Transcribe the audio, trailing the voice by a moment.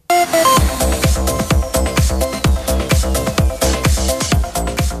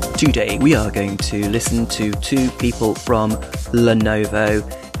Today we are going to listen to two people from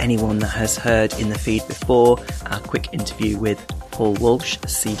Lenovo. Anyone that has heard in the feed before our quick interview with Paul Walsh,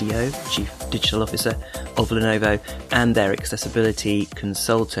 CDO, Chief Digital Officer of Lenovo, and their accessibility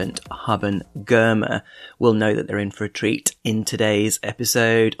consultant, Haben Girma, will know that they're in for a treat in today's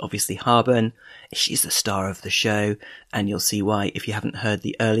episode. Obviously, Haben, she's the star of the show, and you'll see why if you haven't heard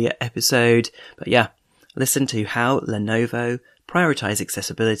the earlier episode. But yeah, listen to how Lenovo prioritize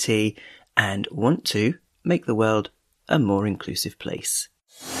accessibility and want to make the world a more inclusive place.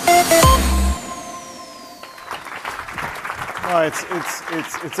 Oh,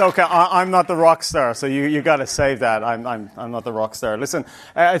 it's okay. I'm not the rock star, so you got to save that. I'm not the rock star. Listen,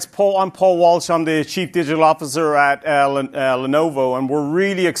 it's Paul. I'm Paul Walsh. I'm the Chief Digital Officer at Lenovo, and we're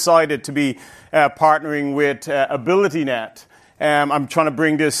really excited to be partnering with AbilityNet. I'm trying to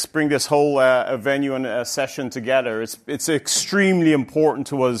bring this whole venue and session together. It's extremely important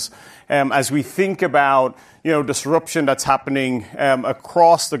to us as we think about disruption that's happening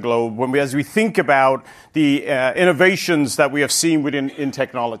across the globe. As we think about the innovations that we have seen in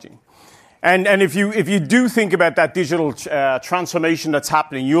technology, and if you do think about that digital transformation that's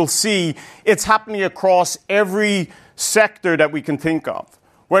happening, you'll see it's happening across every sector that we can think of,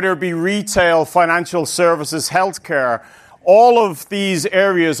 whether it be retail, financial services, healthcare. All of these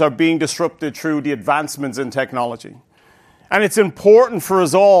areas are being disrupted through the advancements in technology. And it's important for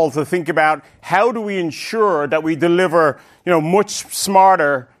us all to think about how do we ensure that we deliver, much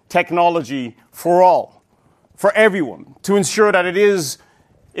smarter technology for all, for everyone, to ensure that it is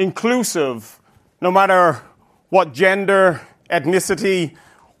inclusive no matter what gender, ethnicity,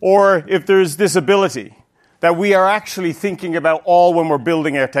 or if there's disability, that we are actually thinking about all when we're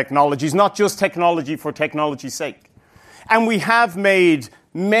building our technologies, not just technology for technology's sake. And we have made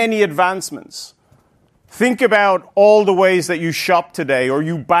many advancements. Think about all the ways that you shop today or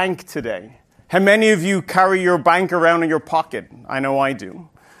you bank today. How many of you carry your bank around in your pocket? I know I do.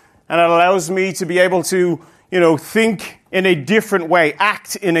 And it allows me to be able to, think in a different way,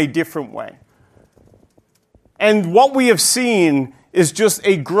 act in a different way. And what we have seen is just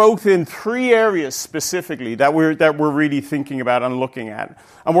a growth in three areas specifically that we're really thinking about and looking at.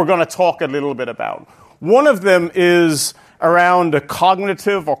 And we're going to talk a little bit about. One of them is around the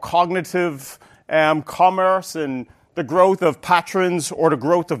cognitive commerce and the growth of patrons or the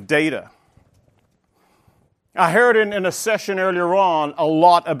growth of data. I heard in a session earlier on a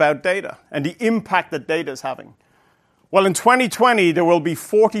lot about data and the impact that data is having. Well, in 2020, there will be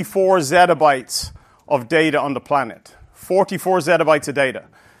 44 zettabytes of data on the planet. 44 zettabytes of data.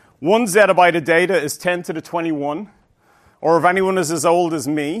 1 zettabyte of data is 10 to the 21. Or if anyone is as old as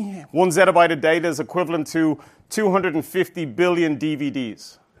me, 1 zettabyte of data is equivalent to 250 billion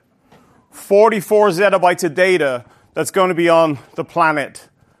DVDs. 44 zettabytes of data that's going to be on the planet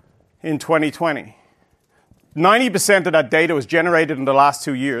in 2020. 90% of that data was generated in the last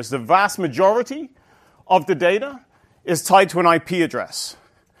 2 years. The vast majority of the data is tied to an IP address.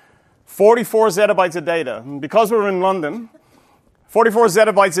 44 zettabytes of data. And because we're in London, 44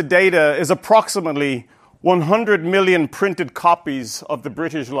 zettabytes of data is approximately 100 million printed copies of the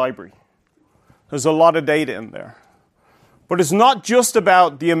British Library. There's a lot of data in there. But it's not just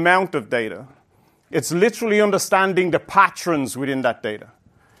about the amount of data. It's literally understanding the patterns within that data.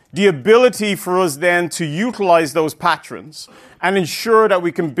 The ability for us then to utilize those patterns and ensure that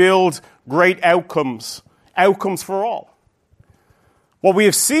we can build great outcomes for all. What we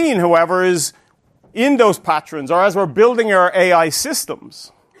have seen, however, is in those patterns, or as we're building our AI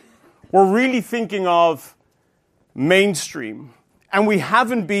systems, we're really thinking of mainstream, and we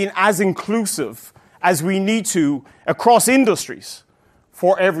haven't been as inclusive as we need to across industries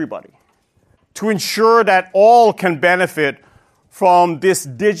for everybody to ensure that all can benefit from this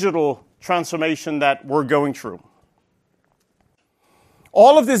digital transformation that we're going through.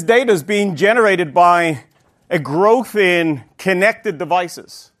 All of this data is being generated by a growth in connected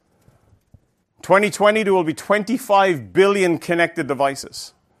devices. 2020, there will be 25 billion connected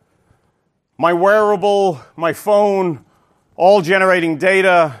devices. My wearable, my phone, all generating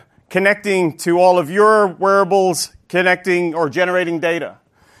data, connecting to all of your wearables, connecting or generating data.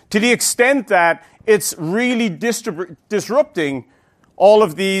 To the extent that it's really disrupting all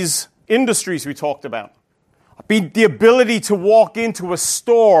of these industries we talked about. The ability to walk into a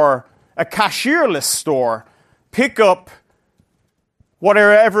store, a cashierless store, pick up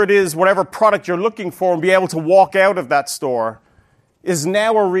whatever it is, whatever product you're looking for, and be able to walk out of that store is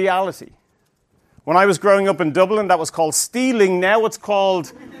now a reality. When I was growing up in Dublin, that was called stealing. Now it's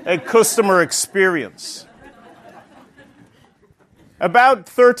called a customer experience. About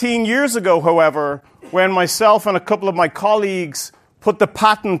 13 years ago, however, when myself and a couple of my colleagues put the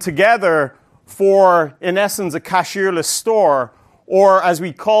patent together for, in essence, a cashierless store, or as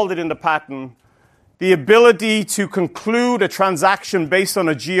we called it in the patent, the ability to conclude a transaction based on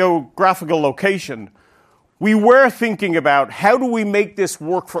a geographical location, we were thinking about how do we make this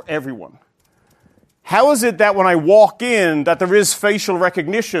work for everyone? How is it that when I walk in that there is facial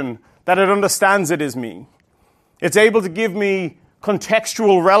recognition, that it understands it is me? It's able to give me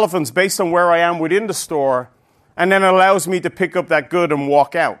contextual relevance based on where I am within the store, and then allows me to pick up that good and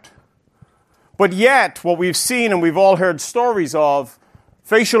walk out. But yet, what we've seen and we've all heard stories of,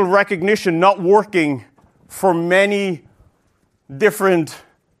 facial recognition not working for many different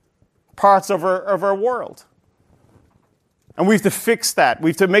parts of our world. And we have to fix that.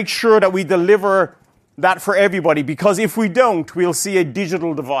 We have to make sure that we deliver that for everybody, because if we don't, we'll see a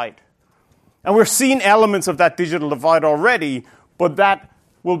digital divide. And we're seeing elements of that digital divide already, but that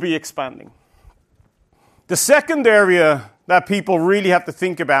will be expanding. The second area that people really have to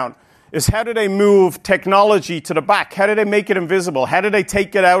think about is how do they move technology to the back? How do they make it invisible? How do they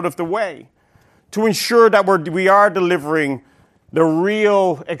take it out of the way to ensure that we are delivering the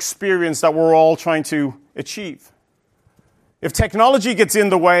real experience that we're all trying to achieve? If technology gets in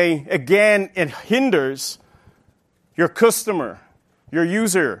the way, again, it hinders your customer, your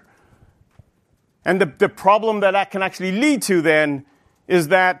user. And the problem that can actually lead to then is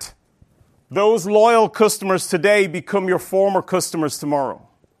that those loyal customers today become your former customers tomorrow.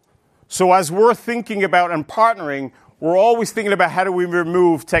 So as we're thinking about and partnering, we're always thinking about how do we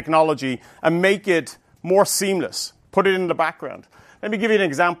remove technology and make it more seamless, put it in the background. Let me give you an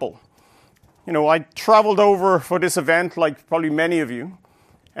example. I traveled over for this event, like probably many of you,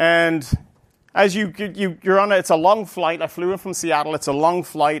 and as you're on it, it's a long flight. I flew in from Seattle. It's a long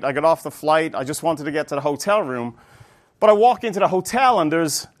flight. I got off the flight. I just wanted to get to the hotel room. But I walk into the hotel, and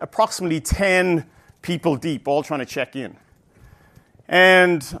there's approximately 10 people deep, all trying to check in.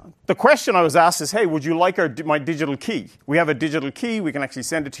 And the question I was asked is, hey, would you like my digital key? We have a digital key. We can actually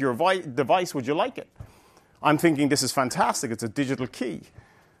send it to your device. Would you like it? I'm thinking, this is fantastic. It's a digital key.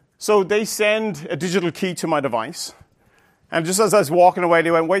 So they send a digital key to my device. And just as I was walking away,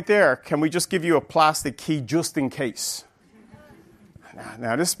 they went, wait there, can we just give you a plastic key just in case?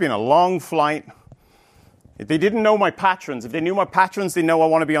 Now, this has been a long flight. If they didn't know my patrons, if they knew my patrons, they know I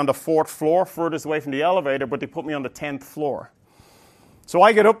want to be on the 4th floor, furthest away from the elevator, but they put me on the 10th floor. So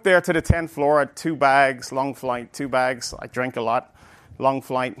I get up there to the 10th floor, I had 2 bags, long flight, 2 bags. I drank a lot, long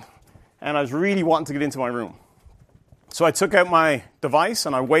flight. And I was really wanting to get into my room. So I took out my device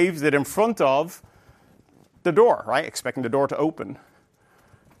and I waved it in front of the door, right? Expecting the door to open.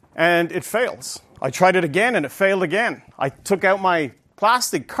 And it fails. I tried it again and it failed again. I took out my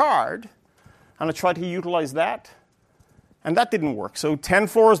plastic card and I tried to utilize that. And that didn't work. So 10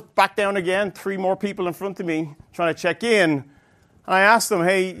 floors back down again, 3 more people in front of me trying to check in. And I asked them,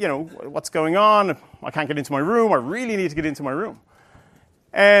 hey, what's going on? I can't get into my room. I really need to get into my room.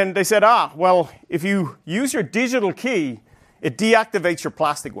 And they said, well, if you use your digital key, it deactivates your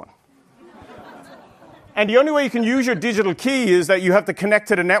plastic one. And the only way you can use your digital key is that you have to connect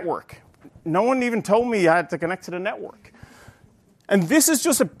to the network. No one even told me I had to connect to the network. And this is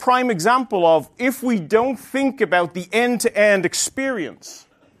just a prime example of if we don't think about the end-to-end experience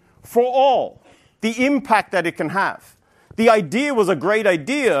for all, the impact that it can have. The idea was a great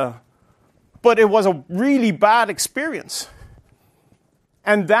idea, but it was a really bad experience.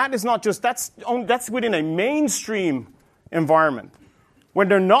 And that is not just, that's within a mainstream environment. When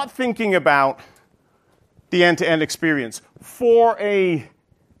they're not thinking about the end-to-end experience. For a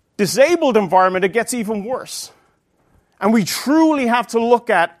disabled environment, it gets even worse. And we truly have to look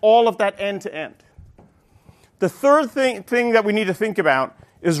at all of that end-to-end. The third thing that we need to think about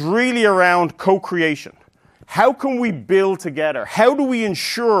is really around co-creation. How can we build together? How do we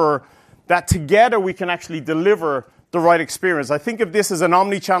ensure that together we can actually deliver the right experience? I think of this as an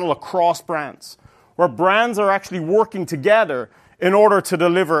omni-channel across brands, where brands are actually working together in order to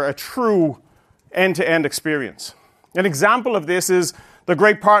deliver a true end-to-end experience. An example of this is the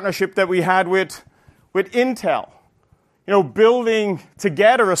great partnership that we had with Intel. Building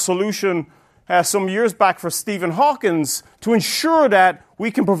together a solution some years back for Stephen Hawkins to ensure that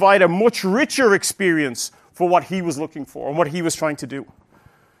we can provide a much richer experience for what he was looking for and what he was trying to do.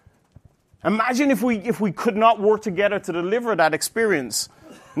 Imagine if we could not work together to deliver that experience,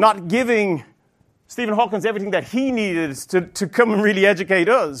 not giving Stephen Hawkins everything that he needed to come and really educate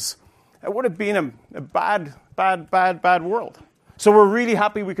us. It would have been a bad world. So we're really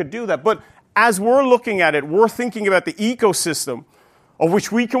happy we could do that. But as we're looking at it, we're thinking about the ecosystem of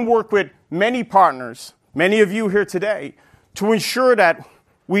which we can work with many partners, many of you here today, to ensure that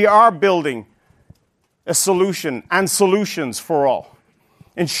we are building a solution and solutions for all,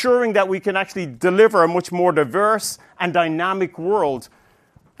 ensuring that we can actually deliver a much more diverse and dynamic world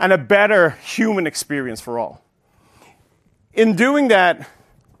and a better human experience for all. In doing that,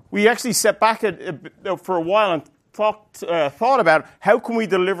 we actually sat back for a while and thought about how can we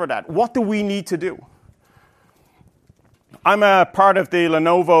deliver that? What do we need to do? I'm a part of the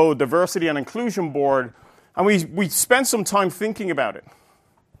Lenovo Diversity and Inclusion Board, and we spent some time thinking about it.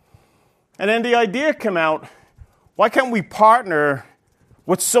 And then the idea came out, why can't we partner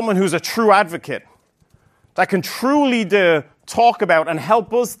with someone who's a true advocate that can truly talk about and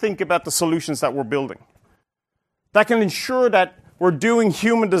help us think about the solutions that we're building, that can ensure that we're doing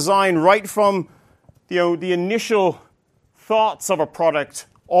human design right from the initial thoughts of a product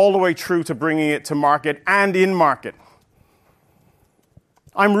all the way through to bringing it to market and in market.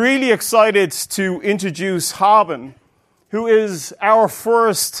 I'm really excited to introduce Haben, who is our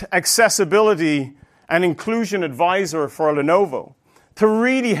first accessibility and inclusion advisor for Lenovo, to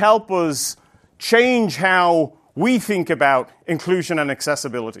really help us change how we think about inclusion and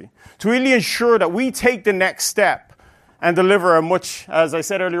accessibility, to really ensure that we take the next step and deliver a much, as I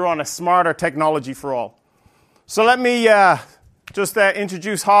said earlier on, a smarter technology for all. So let me just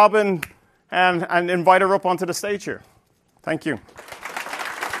introduce Haben and invite her up onto the stage here. Thank you.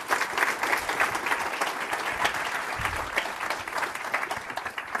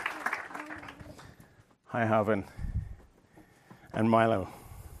 Hi, Haben and Milo.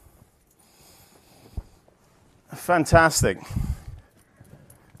 Fantastic.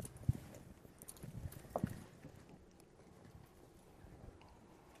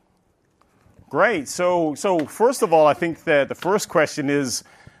 Great. So first of all, I think that the first question is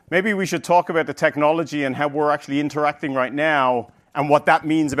maybe we should talk about the technology and how we're actually interacting right now and what that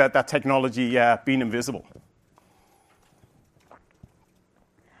means about that technology being invisible.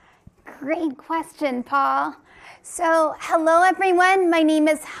 Great question, Paul. So, hello everyone, my name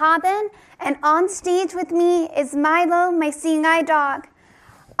is Haben, and on stage with me is Milo, my seeing eye dog.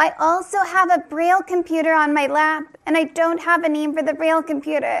 I also have a Braille computer on my lap, and I don't have a name for the Braille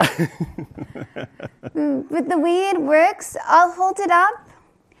computer. But the way it works, I'll hold it up.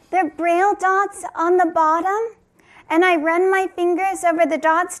 There are Braille dots on the bottom, and I run my fingers over the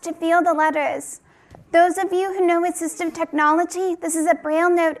dots to feel the letters. Those of you who know assistive technology, this is a Braille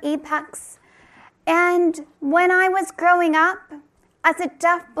Note Apex. And when I was growing up, as a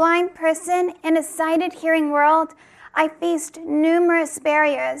deaf-blind person in a sighted-hearing world, I faced numerous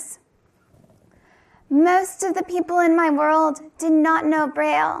barriers. Most of the people in my world did not know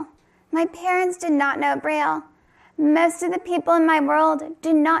Braille. My parents did not know Braille. Most of the people in my world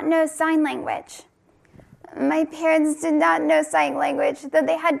did not know sign language. My parents did not know sign language, though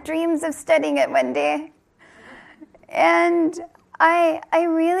they had dreams of studying it one day. And I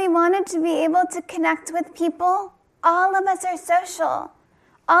really wanted to be able to connect with people. All of us are social.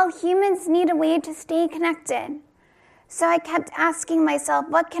 All humans need a way to stay connected. So I kept asking myself,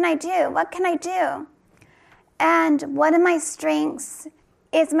 what can I do? What can I do? And one of my strengths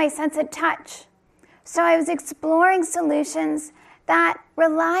is my sense of touch. So I was exploring solutions that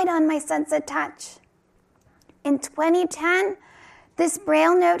relied on my sense of touch. In 2010, this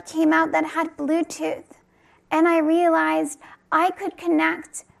Braille note came out that had Bluetooth, and I realized I could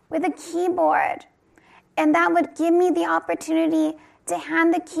connect with a keyboard, and that would give me the opportunity to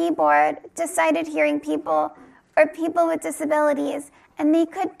hand the keyboard to sighted hearing people or people with disabilities, and they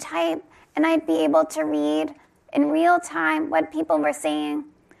could type, and I'd be able to read in real time what people were saying.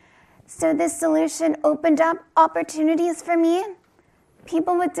 So this solution opened up opportunities for me.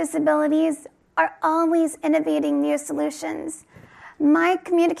 People with disabilities are always innovating new solutions. My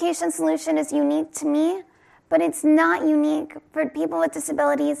communication solution is unique to me, but it's not unique for people with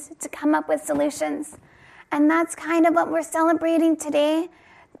disabilities to come up with solutions. And that's kind of what we're celebrating today,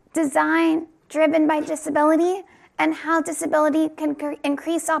 design driven by disability and how disability can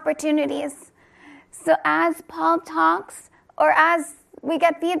increase opportunities. So as Paul talks, or as we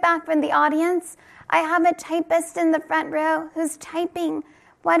get feedback from the audience, I have a typist in the front row who's typing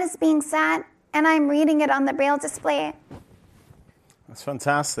what is being said, and I'm reading it on the Braille display. That's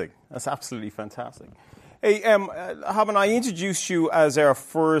fantastic. That's absolutely fantastic. Hey, Haben, I introduced you as our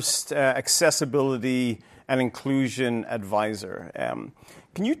first accessibility and inclusion advisor.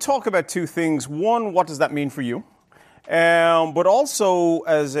 Can you talk about two things? One, what does that mean for you? But also,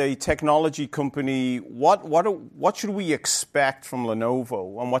 as a technology company, what should we expect from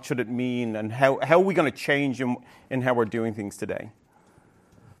Lenovo, and what should it mean, and how are we going to change in how we're doing things today?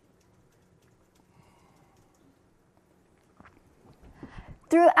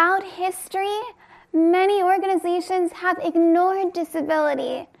 Throughout history, Many organizations have ignored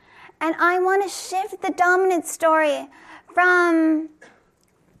disability, and I want to shift the dominant story from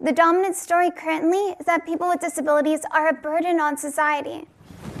the dominant story currently is that people with disabilities are a burden on society.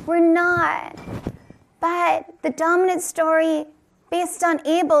 We're not. But the dominant story based on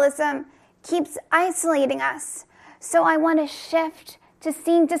ableism keeps isolating us. So I want to shift to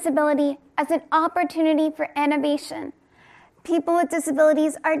seeing disability as an opportunity for innovation. People with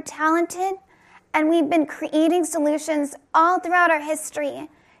disabilities are talented, and we've been creating solutions all throughout our history.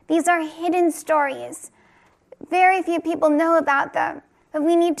 These are hidden stories. Very few people know about them, but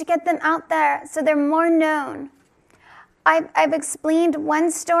we need to get them out there so they're more known. I've explained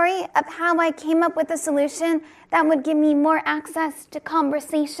one story of how I came up with a solution that would give me more access to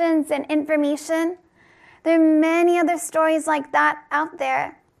conversations and information. There are many other stories like that out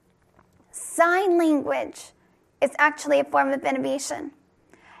there. Sign language is actually a form of innovation.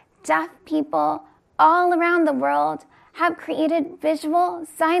 Deaf people all around the world have created visual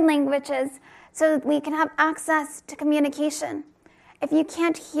sign languages so that we can have access to communication. If you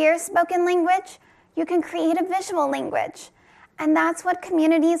can't hear spoken language, you can create a visual language. And that's what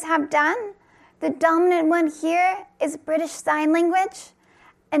communities have done. The dominant one here is British Sign Language.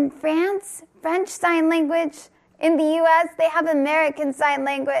 In France, French Sign Language. In the US, they have American Sign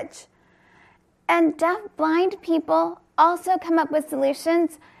Language. And deaf-blind people also come up with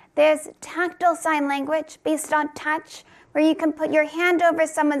solutions. There's tactile sign language based on touch, where you can put your hand over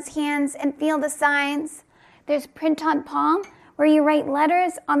someone's hands and feel the signs. There's print on palm, where you write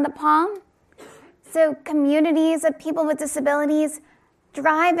letters on the palm. So communities of people with disabilities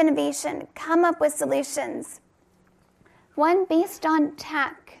drive innovation, come up with solutions. One based on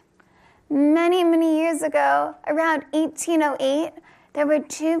tech. Many, many years ago, around 1808, there were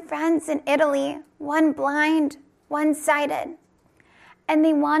two friends in Italy, one blind, one sighted. And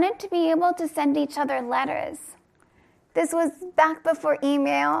they wanted to be able to send each other letters. This was back before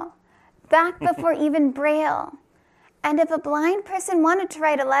email, back before even Braille. And if a blind person wanted to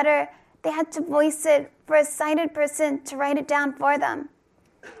write a letter, they had to voice it for a sighted person to write it down for them.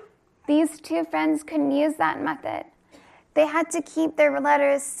 These two friends couldn't use that method. They had to keep their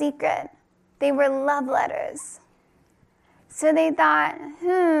letters secret. They were love letters. So they thought,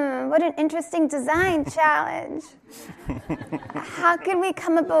 what an interesting design challenge. How can we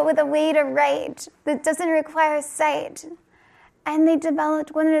come up with a way to write that doesn't require sight? And they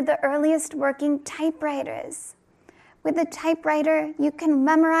developed one of the earliest working typewriters. With a typewriter, you can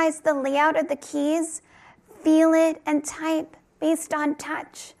memorize the layout of the keys, feel it, and type based on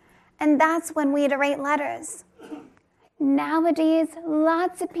touch. And that's one way to write letters. Nowadays,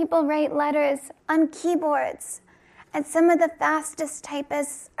 lots of people write letters on keyboards, and some of the fastest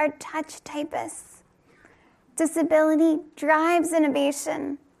typists are touch typists. Disability drives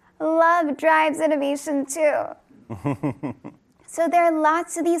innovation. Love drives innovation too. So there are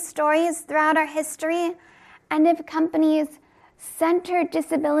lots of these stories throughout our history. And if companies center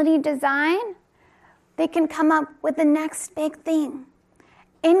disability design, they can come up with the next big thing.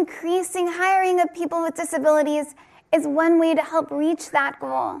 Increasing hiring of people with disabilities is one way to help reach that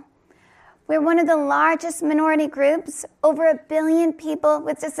goal. We're one of the largest minority groups, over 1 billion people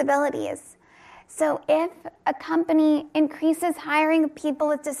with disabilities. So if a company increases hiring of people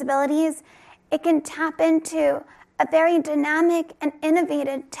with disabilities, it can tap into a very dynamic and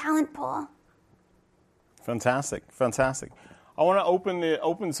innovative talent pool. Fantastic. I want to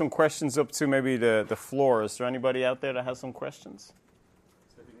open some questions up to maybe the floor. Is there anybody out there that has some questions?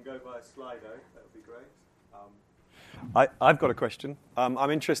 So if you can go by Slido, that would be great. I've got a question. I'm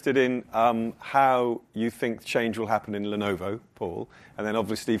interested in how you think change will happen in Lenovo, Paul, and then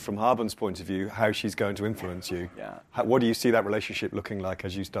obviously from Harbin's point of view, how she's going to influence you. Yeah. What do you see that relationship looking like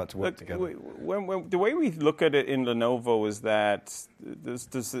as you start to work together? The way we look at it in Lenovo is that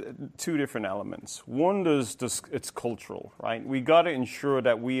there's two different elements. One, it's cultural, right? We got to ensure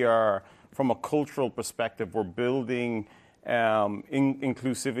that we are, from a cultural perspective, we're building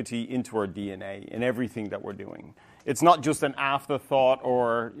inclusivity into our DNA in everything that we're doing. It's not just an afterthought,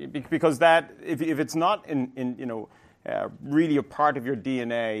 or because that if it's not really a part of your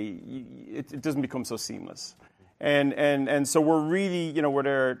DNA, it doesn't become so seamless. And so we're really, with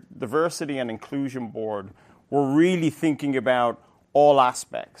our diversity and inclusion board, we're really thinking about all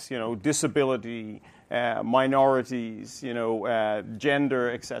aspects, disability, minorities,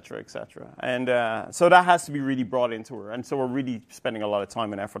 gender, et cetera, and so that has to be really brought into her, and so we're really spending a lot of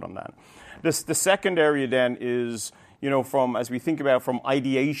time and effort on that. The second area then is, as we think about from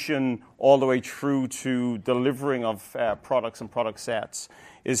ideation all the way through to delivering of products and product sets,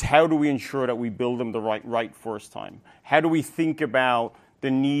 is how do we ensure that we build them the right first time? How do we think about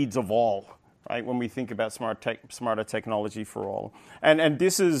the needs of all? right? When we think about smarter technology for all. And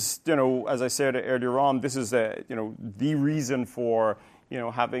this is, as I said earlier on, this is the reason for,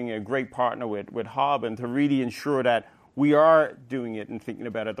 having a great partner with Haben to really ensure that we are doing it and thinking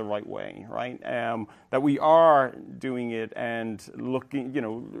about it the right way, right? That we are doing it and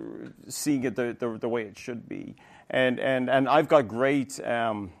looking, seeing it the way it should be. And I've got great,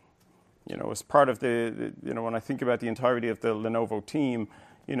 as part of when I think about the entirety of the Lenovo team,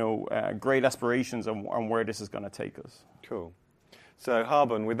 great aspirations on where this is going to take us. Cool. So,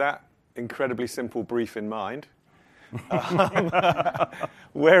 Haben, with that incredibly simple brief in mind,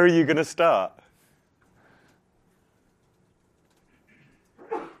 where are you going to start?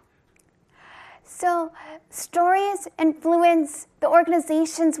 So stories influence the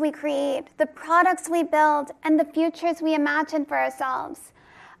organizations we create, the products we build, and the futures we imagine for ourselves.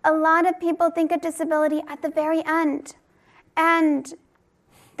 A lot of people think of disability at the very end, and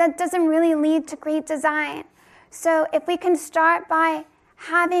that doesn't really lead to great design. So if we can start by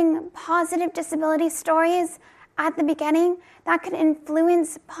having positive disability stories at the beginning, that can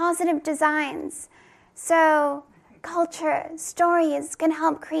influence positive designs. So culture, stories can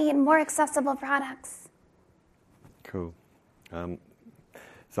help create more accessible products. Cool. So I'm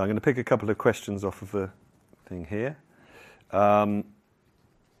going to pick a couple of questions off of the thing here.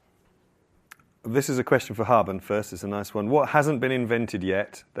 This is a question for Haben first. It's a nice one. What hasn't been invented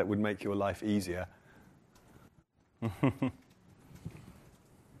yet that would make your life easier?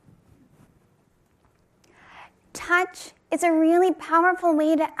 Touch is a really powerful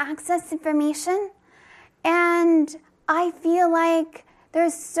way to access information, and I feel like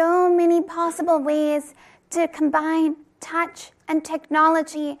there's so many possible ways to combine touch and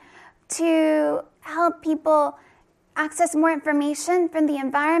technology to help people access more information from the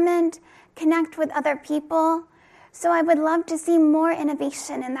environment, connect with other people. So I would love to see more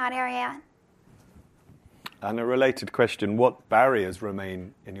innovation in that area. And a related question, what barriers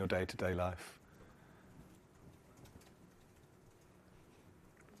remain in your day-to-day life?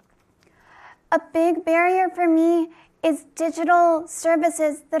 A big barrier for me is digital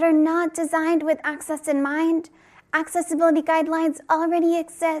services that are not designed with access in mind. Accessibility guidelines already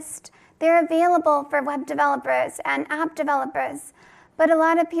exist. They're available for web developers and app developers, but a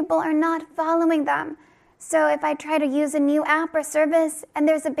lot of people are not following them. So if I try to use a new app or service and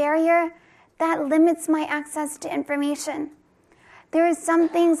there's a barrier, that limits my access to information. There are some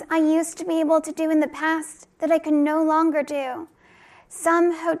things I used to be able to do in the past that I can no longer do.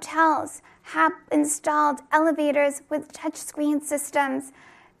 Some hotels have installed elevators with touchscreen systems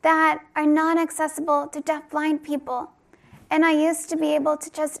that are not accessible to deafblind people. And I used to be able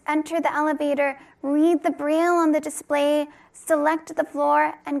to just enter the elevator, read the braille on the display, select the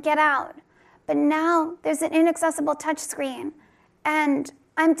floor, and get out. But now there's an inaccessible touchscreen, and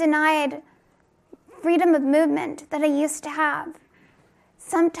I'm denied freedom of movement that I used to have.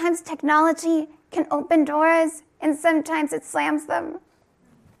 Sometimes technology can open doors, and sometimes it slams them.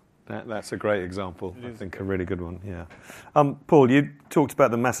 That's a great example. I think a really good one, yeah. Paul, you talked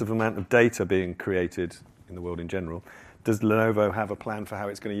about the massive amount of data being created in the world in general. Does Lenovo have a plan for how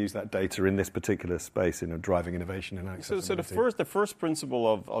it's going to use that data in this particular space, driving innovation and accessibility? So the first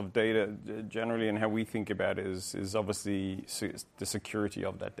principle of data generally and how we think about it is obviously the security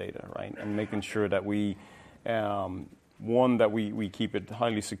of that data, right? And making sure that we, one, that we keep it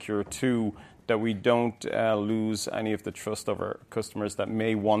highly secure, two, that we don't lose any of the trust of our customers that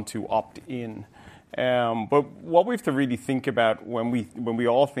may want to opt in. But what we have to really think about when we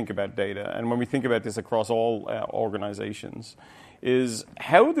all think about data, and when we think about this across all organizations, is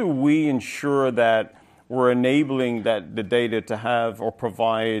how do we ensure that we're enabling the data to have or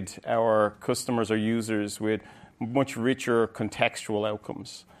provide our customers or users with much richer contextual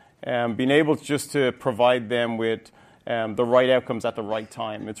outcomes. Being able just to provide them with the right outcomes at the right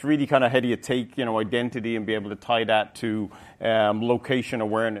time. It's really kind of how do you take identity and be able to tie that to location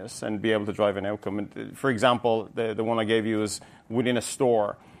awareness and be able to drive an outcome. And for example, the one I gave you is within a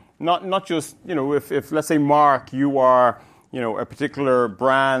store. Not just if let's say Mark, you are a particular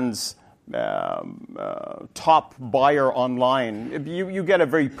brand's top buyer online, you get a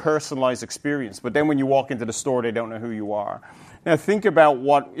very personalized experience. But then when you walk into the store, they don't know who you are. Now think about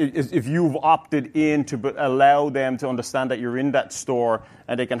what if you've opted in to allow them to understand that you're in that store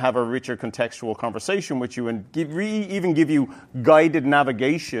and they can have a richer contextual conversation with you and even give you guided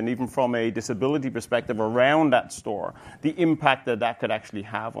navigation, even from a disability perspective, around that store, the impact that could actually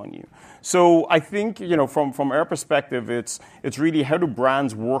have on you. So I think from our perspective, it's really how do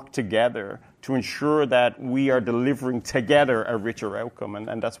brands work together to ensure that we are delivering together a richer outcome,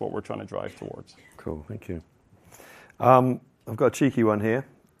 and that's what we're trying to drive towards. Cool, thank you. I've got a cheeky one here.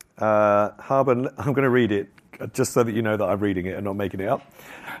 Haben, I'm going to read it just so that you know that I'm reading it and not making it up.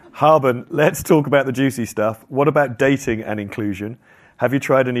 Haben, let's talk about the juicy stuff. What about dating and inclusion? Have you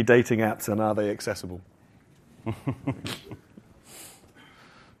tried any dating apps and are they accessible?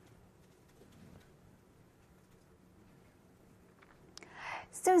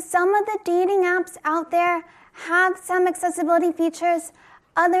 So some of the dating apps out there have some accessibility features,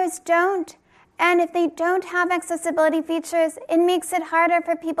 others don't. And if they don't have accessibility features, it makes it harder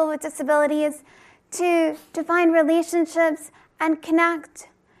for people with disabilities to find relationships and connect.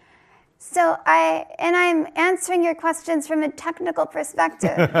 So I'm answering your questions from a technical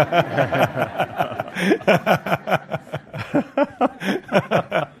perspective.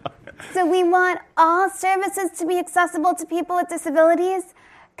 So we want all services to be accessible to people with disabilities.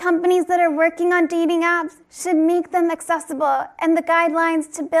 Companies that are working on dating apps should make them accessible, and the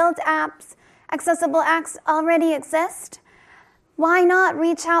guidelines to build apps, accessible apps, already exist. Why not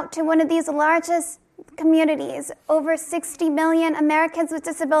reach out to one of these largest communities? Over 60 million Americans with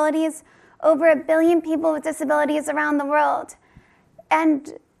disabilities, over 1 billion people with disabilities around the world.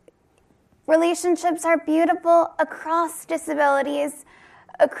 And relationships are beautiful across disabilities,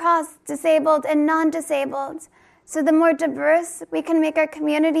 across disabled and non-disabled. So the more diverse we can make our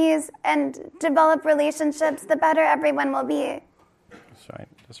communities and develop relationships, the better everyone will be. That's right.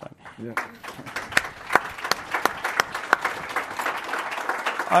 That's right. Yeah.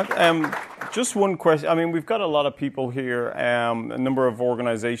 Just one question. I mean, we've got a lot of people here, a number of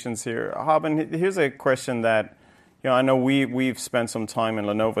organizations here. Haben, here's a question that, I know we've spent some time in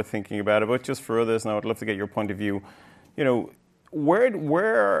Lenovo thinking about it, but just for others, and I would love to get your point of view. Where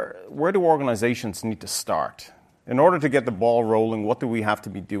do organizations need to start? In order to get the ball rolling, what do we have to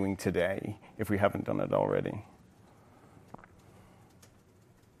be doing today if we haven't done it already?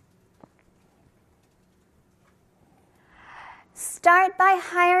 Start by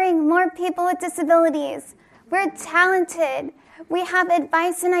hiring more people with disabilities. We're talented. We have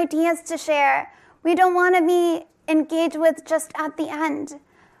advice and ideas to share. We don't want to be engaged with just at the end.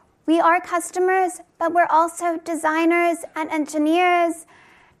 We are customers, but we're also designers and engineers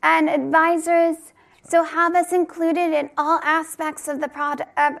and advisors. So have us included in all aspects of the product,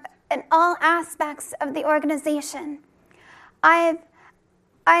 in all aspects of the organization. I've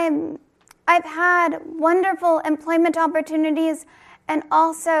had wonderful employment opportunities and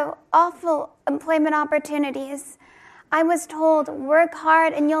also awful employment opportunities. I was told, work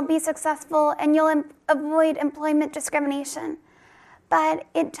hard and you'll be successful and you'll avoid employment discrimination. But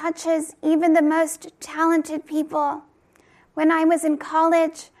it touches even the most talented people. When I was in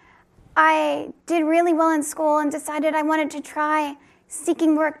college, I did really well in school and decided I wanted to try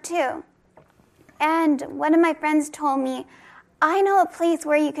seeking work too. And one of my friends told me, I know a place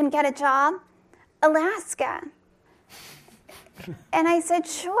where you can get a job, Alaska. And I said,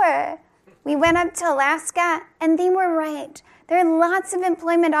 sure. We went up to Alaska, and they were right. There are lots of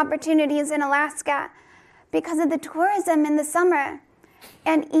employment opportunities in Alaska because of the tourism in the summer.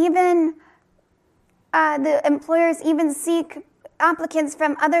 And even the employers even seek applicants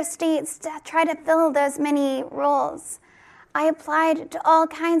from other states to try to fill those many roles. I applied to all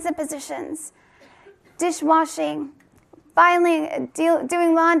kinds of positions: dishwashing, filing,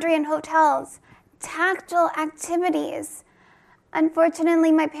 doing laundry in hotels, tactile activities.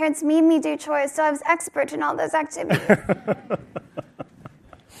 Unfortunately, my parents made me do chores, so I was expert in all those activities.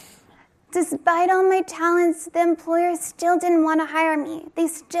 Despite all my talents, the employers still didn't want to hire me. They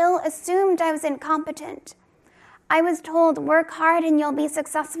still assumed I was incompetent. I was told, work hard and you'll be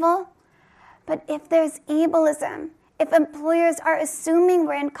successful. But if there's ableism, if employers are assuming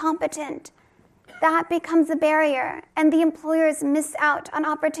we're incompetent, that becomes a barrier, and the employers miss out on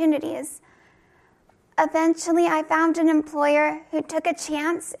opportunities. Eventually, I found an employer who took a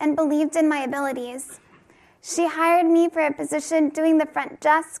chance and believed in my abilities. She hired me for a position doing the front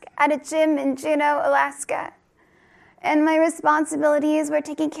desk at a gym in Juneau, Alaska. And my responsibilities were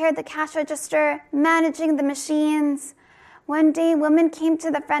taking care of the cash register, managing the machines. One day, a woman came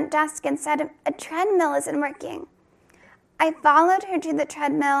to the front desk and said, a treadmill isn't working. I followed her to the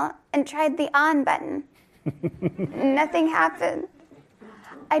treadmill and tried the on button. Nothing happened.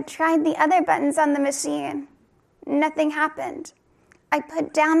 I tried the other buttons on the machine. Nothing happened. I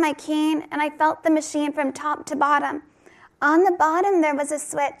put down my cane and I felt the machine from top to bottom. On the bottom, there was a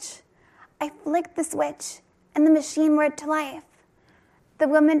switch. I flicked the switch and the machine whirred to life. The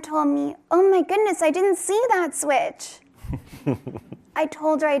woman told me, oh my goodness, I didn't see that switch. I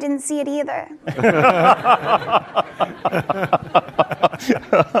told her I didn't see it either.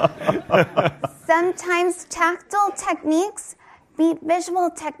 Sometimes tactile techniques beat visual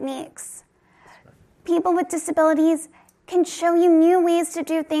techniques. People with disabilities can show you new ways to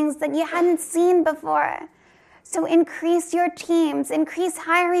do things that you hadn't seen before. So increase your teams, increase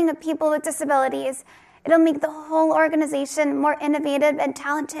hiring of people with disabilities. It'll make the whole organization more innovative and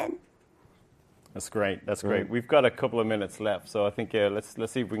talented. That's great. That's great. We've got a couple of minutes left, so I think let's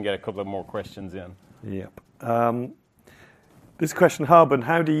see if we can get a couple of more questions in. Yep. This question, Haben,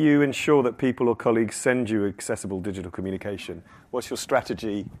 how do you ensure that people or colleagues send you accessible digital communication? What's your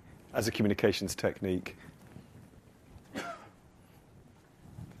strategy as a communications technique?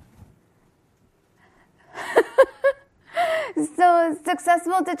 So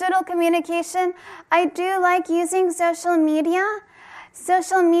successful digital communication, I do like using social media.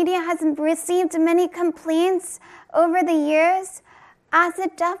 Social media has received many complaints over the years. As a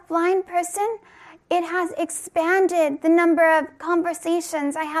deaf-blind person, it has expanded the number of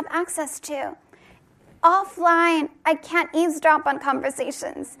conversations I have access to. Offline, I can't eavesdrop on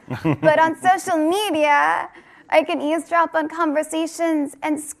conversations. But on social media, I can eavesdrop on conversations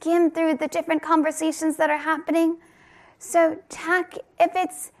and skim through the different conversations that are happening. So tech, if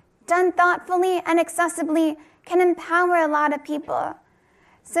it's done thoughtfully and accessibly, can empower a lot of people.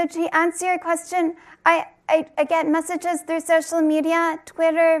 So to answer your question, I get messages through social media,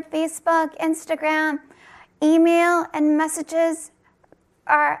 Twitter, Facebook, Instagram, email, and messages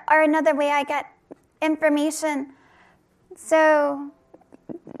are another way I get information. So,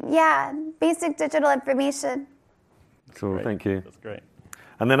 yeah, basic digital information. Cool, thank you. That's great.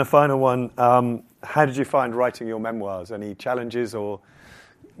 And then a final one, how did you find writing your memoirs? Any challenges or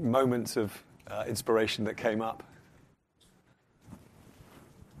moments of inspiration that came up?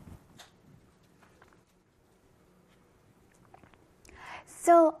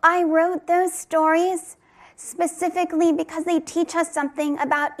 So I wrote those stories specifically because they teach us something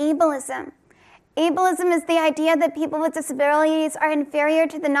about ableism. Ableism is the idea that people with disabilities are inferior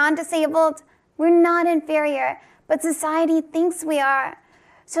to the non-disabled. We're not inferior, but society thinks we are.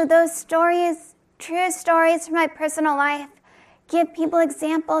 So those stories, true stories from my personal life, give people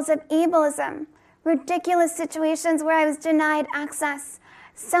examples of ableism, ridiculous situations where I was denied access,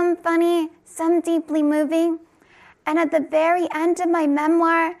 some funny, some deeply moving. And at the very end of my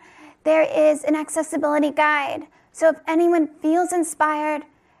memoir, there is an accessibility guide. So if anyone feels inspired,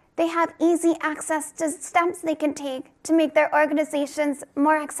 they have easy access to steps they can take to make their organizations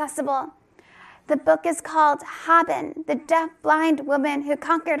more accessible. The book is called Haben, the deaf-blind woman who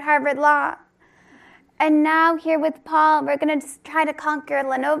conquered Harvard Law. And now here with Paul, we're going to try to conquer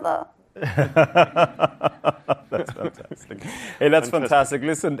Lenovo. That's fantastic. Hey, that's fantastic.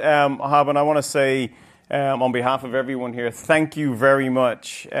 Listen, Haben, I want to say, on behalf of everyone here, thank you very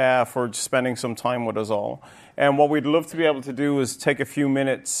much for spending some time with us all. And what we'd love to be able to do is take a few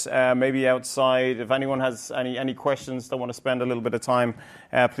minutes, maybe outside. If anyone has any questions, they want to spend a little bit of time,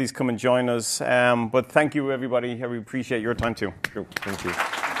 please come and join us. But thank you, everybody. We appreciate your time too. Cool. Thank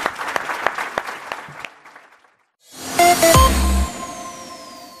you.